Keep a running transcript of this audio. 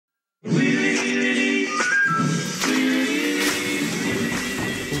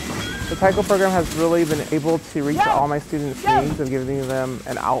The Taiko program has really been able to reach all my students' needs of giving them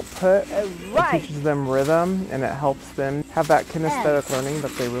an output. It teaches them rhythm and it helps them have that kinesthetic learning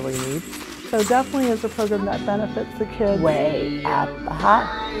that they really need. So definitely is a program that benefits the kids way up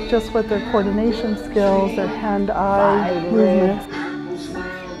high, just with their coordination skills, their hand-eye movements.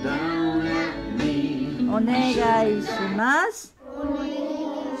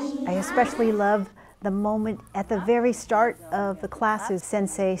 I especially love the moment at the very start of the classes.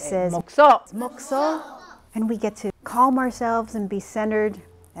 Sensei says, "Mokso, mokso," and we get to calm ourselves and be centered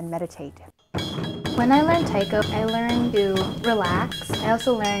and meditate. When I learn Taiko, I learn to relax. I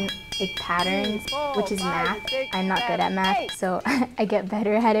also learn patterns, which is math. I'm not good at math, so I get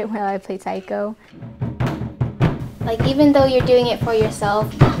better at it when I play Taiko. Like, even though you're doing it for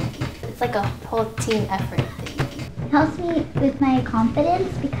yourself, it's like a whole team effort thing. It helps me with my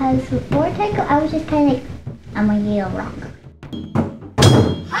confidence because before Taiko, I was just kind of like, I'm gonna yell rock.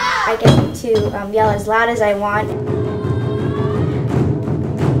 I get to yell as loud as I want.